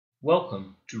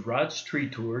Welcome to Rod's Tree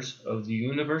Tours of the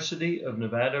University of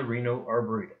Nevada, Reno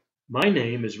Arboretum. My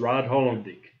name is Rod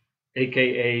Hollenbeek,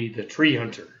 aka the Tree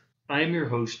Hunter. I am your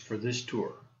host for this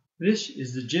tour. This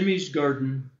is the Jimmie's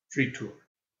Garden Tree Tour.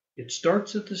 It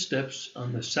starts at the steps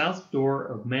on the south door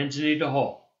of Manzanita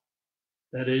Hall,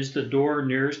 that is the door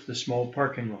nearest the small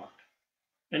parking lot,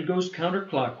 and goes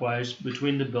counterclockwise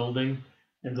between the building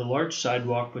and the large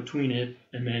sidewalk between it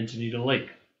and Manzanita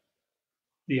Lake.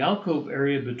 The alcove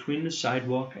area between the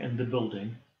sidewalk and the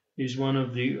building is one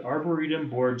of the Arboretum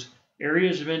Board's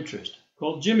areas of interest,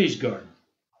 called Jimmie's Garden.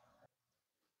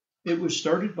 It was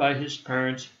started by his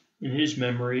parents in his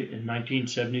memory in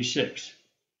 1976.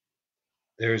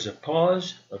 There is a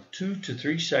pause of 2 to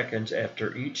 3 seconds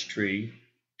after each tree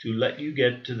to let you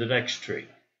get to the next tree.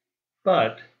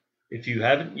 But if you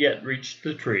haven't yet reached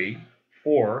the tree,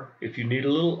 or if you need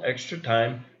a little extra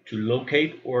time to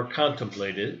locate or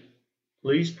contemplate it,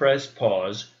 please press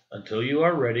pause until you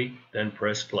are ready, then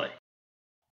press play.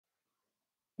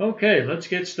 Okay, let's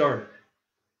get started.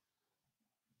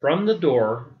 From the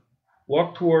door,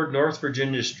 walk toward North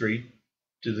Virginia Street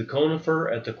to the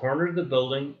conifer at the corner of the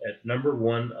building at number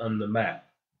 1 on the map.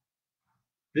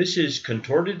 This is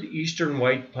Contorted Eastern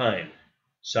White Pine,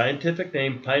 scientific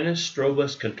name Pinus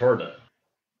strobus contorta,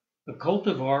 a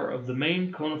cultivar of the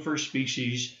main conifer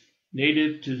species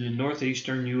native to the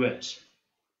northeastern U.S.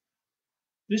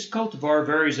 This cultivar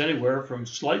varies anywhere from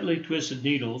slightly twisted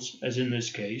needles, as in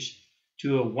this case,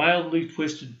 to a wildly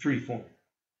twisted tree form.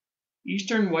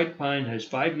 Eastern white pine has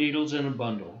 5 needles in a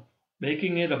bundle,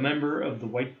 making it a member of the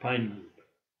white pine group.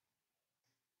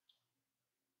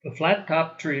 The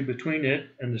flat-topped tree between it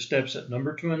and the steps at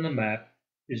number 2 on the map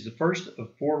is the first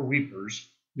of 4 weepers,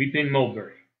 Weeping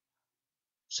Mulberry.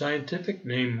 Scientific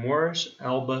name Morus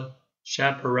alba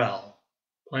chaparral,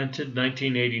 planted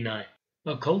 1989.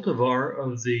 A cultivar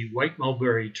of the white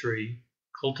mulberry tree,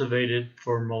 cultivated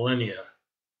for millennia.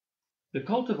 The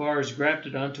cultivar is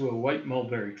grafted onto a white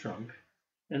mulberry trunk,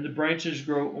 and the branches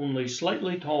grow only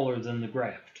slightly taller than the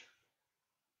graft.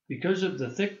 Because of the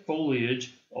thick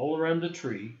foliage all around the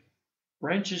tree,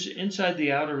 branches inside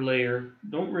the outer layer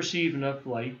don't receive enough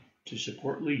light to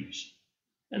support leaves,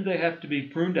 and they have to be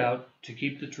pruned out to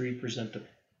keep the tree presentable.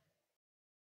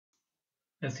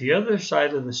 At the other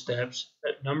side of the steps,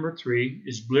 at number 3,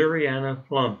 is Blireiana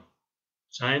Plum,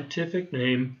 scientific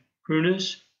name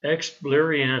Prunus ex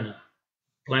Blireiana,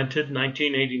 planted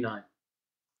 1989.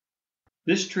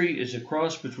 This tree is a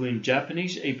cross between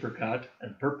Japanese apricot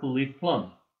and purple leaf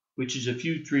plum, which is a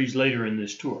few trees later in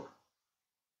this tour.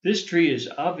 This tree is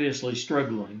obviously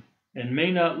struggling and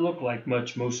may not look like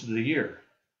much most of the year,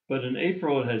 but in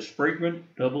April it has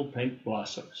fragrant double pink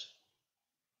blossoms.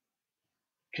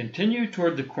 Continue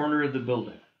toward the corner of the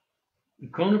building. The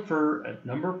conifer at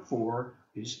number 4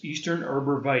 is Eastern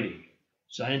Arborvitae,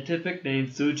 scientific name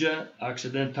Thuja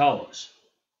occidentalis.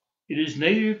 It is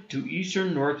native to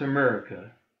eastern North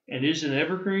America and is an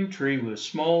evergreen tree with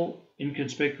small,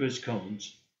 inconspicuous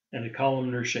cones and a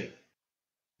columnar shape.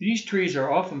 These trees are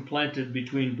often planted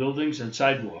between buildings and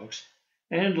sidewalks,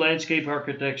 and landscape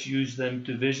architects use them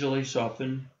to visually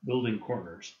soften building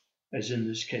corners, as in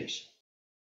this case.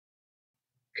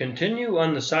 Continue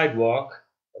on the sidewalk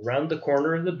around the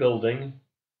corner of the building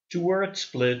to where it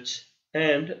splits,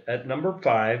 and at number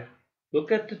 5,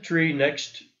 look at the tree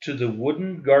next to the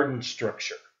wooden garden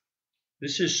structure.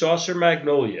 This is Saucer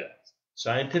Magnolia,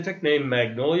 scientific name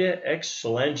Magnolia ex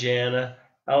Solangiana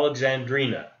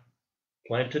alexandrina,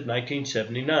 planted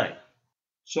 1979.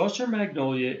 Saucer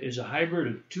Magnolia is a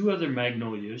hybrid of 2 other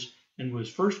magnolias and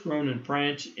was first grown in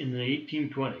France in the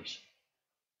 1820s.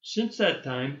 Since that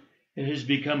time, it has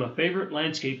become a favorite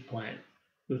landscape plant,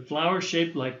 with flowers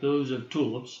shaped like those of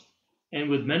tulips, and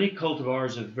with many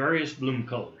cultivars of various bloom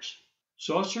colors.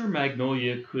 Saucer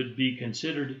Magnolia could be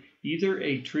considered either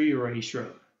a tree or a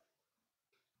shrub.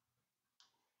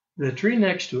 The tree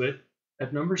next to it,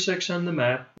 at number 6 on the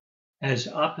map, has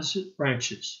opposite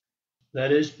branches.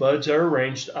 That is, buds are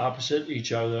arranged opposite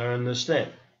each other on the stem.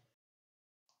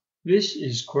 This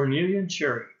is Cornelian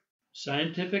Cherry,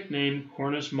 scientific name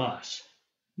Cornus mas,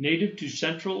 native to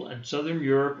Central and Southern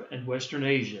Europe and Western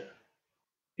Asia.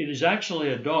 It is actually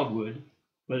a dogwood,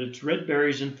 but its red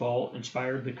berries in fall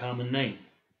inspired the common name.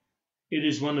 It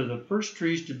is one of the first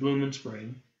trees to bloom in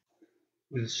spring,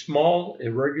 with small,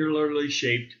 irregularly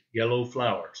shaped yellow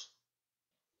flowers.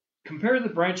 Compare the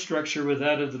branch structure with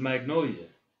that of the magnolia.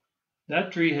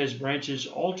 That tree has branches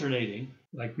alternating,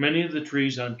 like many of the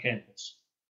trees on campus.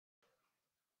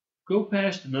 Go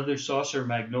past another Saucer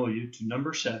Magnolia to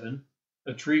number 7,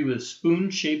 a tree with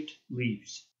spoon-shaped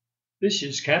leaves. This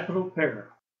is Capital Pear,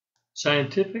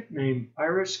 Scientific name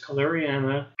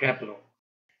Blireiana Capital.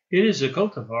 It is a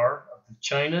cultivar of the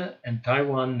China and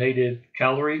Taiwan native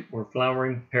calorie or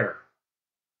flowering pear.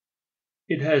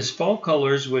 It has fall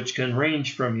colors which can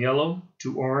range from yellow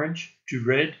to orange to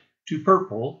red to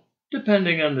purple,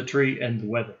 depending on the tree and the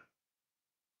weather.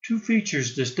 Two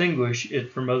features distinguish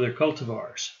it from other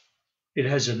cultivars. It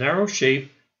has a narrow shape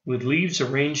with leaves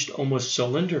arranged almost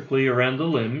cylindrically around the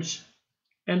limbs,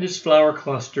 and its flower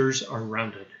clusters are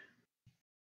rounded.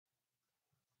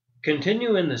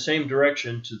 Continue in the same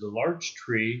direction to the large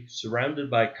tree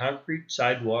surrounded by concrete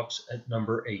sidewalks at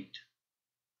number 8.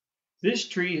 This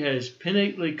tree has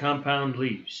pinnately compound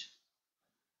leaves.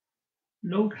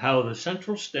 Note how the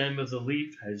central stem of the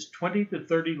leaf has 20 to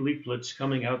 30 leaflets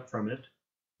coming out from it,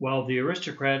 while the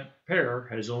aristocrat pear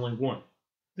has only one.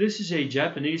 This is a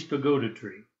Japanese pagoda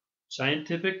tree,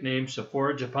 scientific name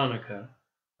Sophora japonica,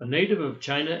 a native of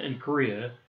China and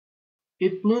Korea.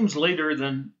 It blooms later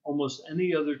than almost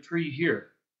any other tree here,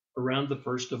 around the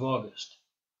 1st of August.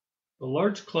 The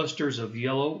large clusters of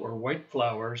yellow or white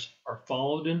flowers are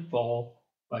followed in fall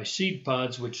by seed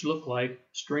pods which look like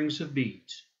strings of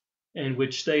beads, and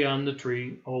which stay on the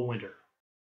tree all winter.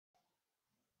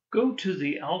 Go to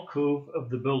the alcove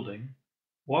of the building,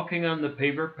 walking on the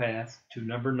paver path to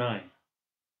number 9.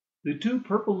 The two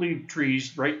purple-leaved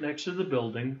trees right next to the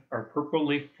building are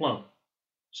purple-leaf plum,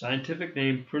 scientific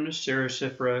name Prunus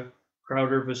sericifera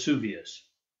Crowder Vesuvius.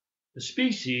 The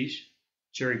species,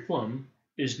 cherry plum,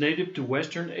 is native to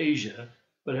Western Asia,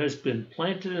 but has been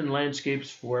planted in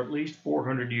landscapes for at least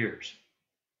 400 years.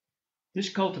 This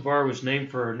cultivar was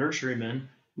named for a nurseryman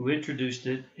who introduced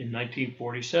it in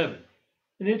 1947,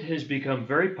 and it has become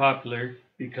very popular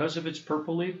because of its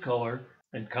purple leaf color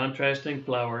and contrasting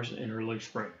flowers in early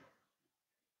spring.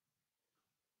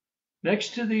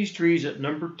 Next to these trees at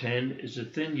number 10 is a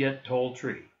thin yet tall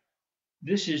tree.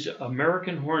 This is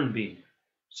American Hornbeam,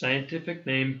 scientific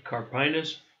name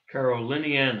Carpinus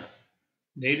caroliniana,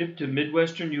 native to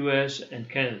Midwestern U.S. and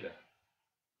Canada.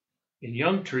 In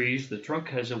young trees, the trunk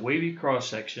has a wavy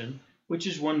cross-section, which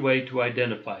is one way to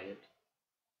identify it.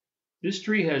 This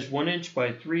tree has 1 inch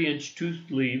by 3 inch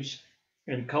toothed leaves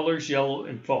and colors yellow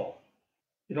in fall.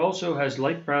 It also has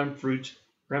light brown fruits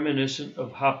reminiscent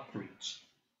of hop fruits.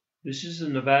 This is the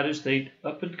Nevada State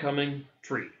up-and-coming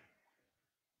tree.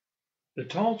 The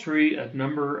tall tree at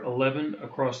number 11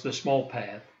 across the small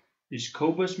path is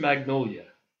Kobus Magnolia,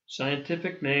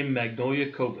 scientific name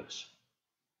Magnolia Kobus.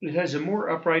 It has a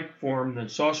more upright form than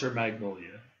Saucer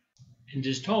Magnolia and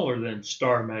is taller than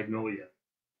Star Magnolia.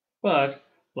 But,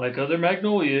 like other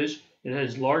magnolias, it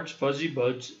has large fuzzy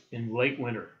buds in late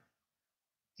winter.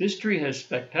 This tree has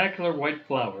spectacular white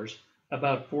flowers,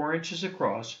 about 4 inches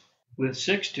across, with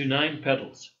 6 to 9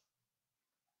 petals.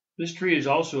 This tree is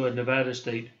also a Nevada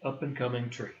State up-and-coming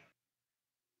tree.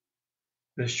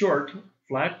 The short,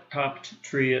 flat-topped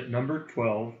tree at number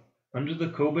 12, under the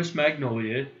Kobus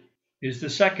Magnolia, is the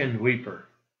second weeper,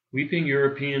 Weeping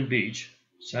European Beech,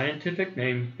 scientific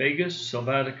name Fagus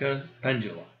sylvatica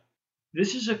pendula.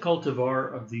 This is a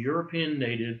cultivar of the European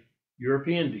native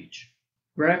European beech,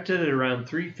 grafted at around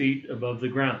 3 feet above the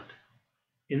ground.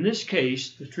 In this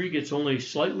case, the tree gets only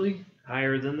slightly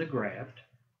higher than the graft,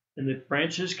 and the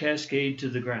branches cascade to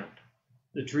the ground.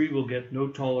 The tree will get no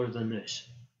taller than this.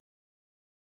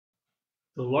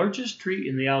 The largest tree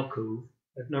in the alcove,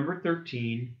 at number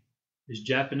 13, is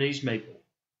Japanese maple,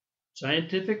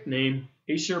 scientific name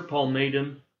Acer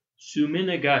palmatum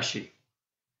suminagashi.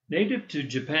 Native to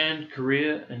Japan,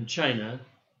 Korea, and China,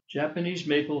 Japanese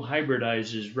maple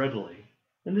hybridizes readily,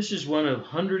 and this is one of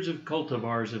hundreds of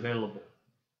cultivars available.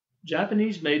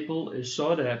 Japanese maple is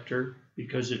sought after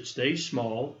because it stays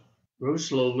small, grows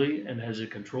slowly, and has a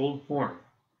controlled form.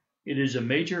 It is a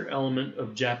major element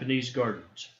of Japanese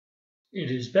gardens. It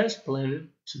is best planted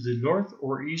to the north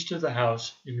or east of the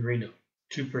house in Reno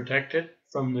to protect it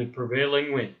from the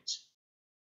prevailing winds.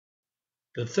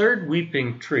 The third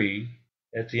weeping tree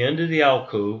at the end of the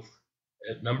alcove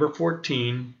at number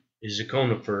 14 is a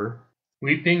conifer,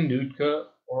 Weeping Nootka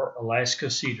or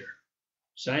Alaska cedar.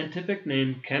 Scientific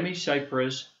name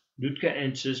Chamaecyparis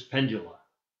nootkaensis pendula.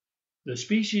 The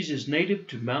species is native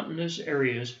to mountainous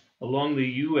areas along the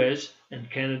U.S. and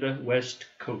Canada west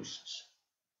coasts.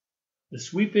 The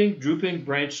sweeping, drooping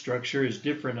branch structure is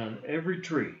different on every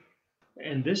tree,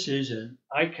 and this is an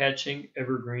eye-catching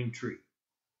evergreen tree.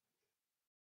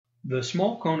 The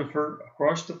small conifer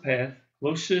across the path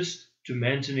closest to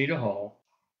Manzanita Hall,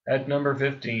 at number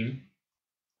 15,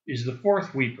 is the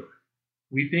fourth weeper,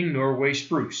 Weeping Norway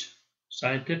spruce,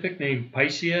 scientific name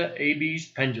Picea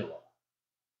abies pendula.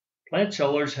 Plant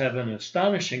sellers have an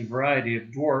astonishing variety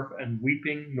of dwarf and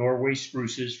weeping Norway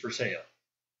spruces for sale.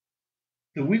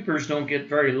 The weepers don't get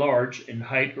very large in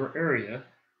height or area,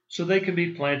 so they can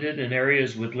be planted in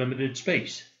areas with limited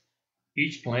space.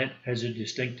 Each plant has a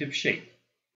distinctive shape.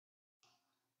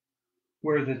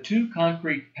 Where the two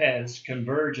concrete paths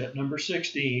converge at number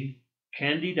 16,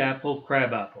 Candied apple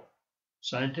crabapple.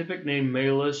 Scientific name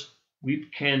Malus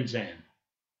weepkansan.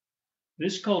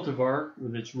 This cultivar,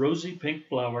 with its rosy pink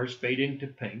flowers fading to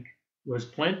pink, was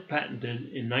plant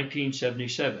patented in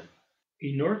 1977.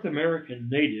 A North American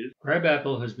native,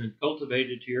 crabapple has been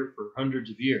cultivated here for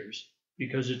hundreds of years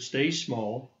because it stays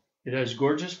small, it has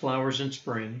gorgeous flowers in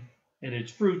spring, and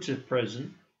its fruits at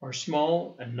present are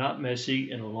small and not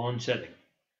messy in a lawn setting.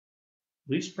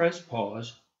 Please press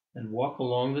pause and walk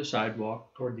along the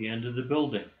sidewalk toward the end of the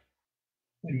building.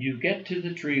 When you get to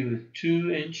the tree with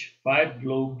 2-inch,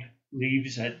 5-lobed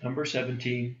leaves at number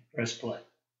 17, press play.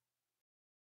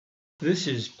 This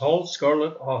is Paul's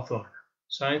Scarlet Hawthorn.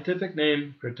 Scientific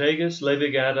name Crataegus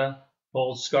levigata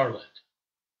Paul's Scarlet.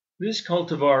 This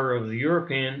cultivar of the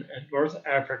European and North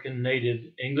African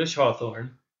native English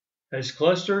hawthorn has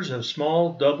clusters of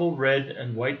small double red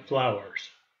and white flowers.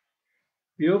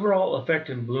 The overall effect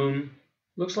in bloom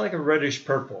looks like a reddish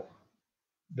purple.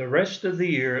 The rest of the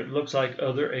year it looks like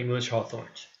other English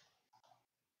hawthorns.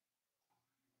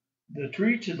 The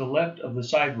tree to the left of the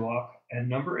sidewalk at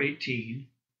number 18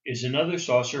 is another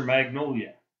Saucer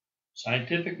Magnolia.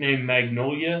 Scientific name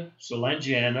Magnolia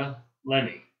solangiana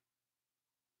Lenny.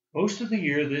 Most of the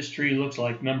year this tree looks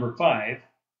like number 5,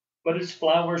 but its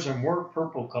flowers are more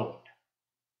purple colored.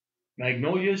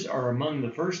 Magnolias are among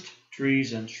the first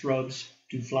trees and shrubs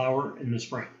to flower in the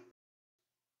spring.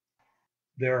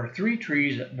 There are 3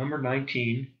 trees at number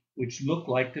 19 which look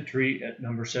like the tree at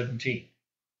number 17.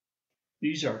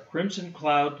 These are Crimson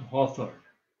Cloud Hawthorn.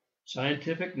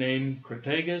 Scientific name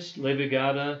Crataegus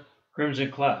levigata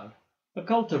Crimson Cloud, a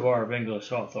cultivar of English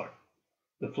hawthorn.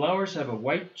 The flowers have a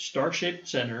white star-shaped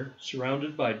center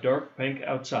surrounded by dark pink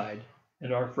outside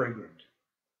and are fragrant.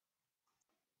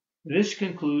 This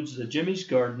concludes the Jimmie's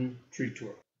Garden tree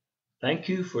tour. Thank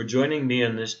you for joining me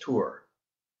on this tour.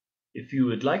 If you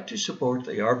would like to support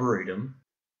the Arboretum,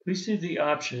 please see the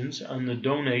options on the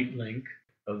donate link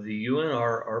of the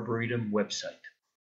UNR Arboretum website.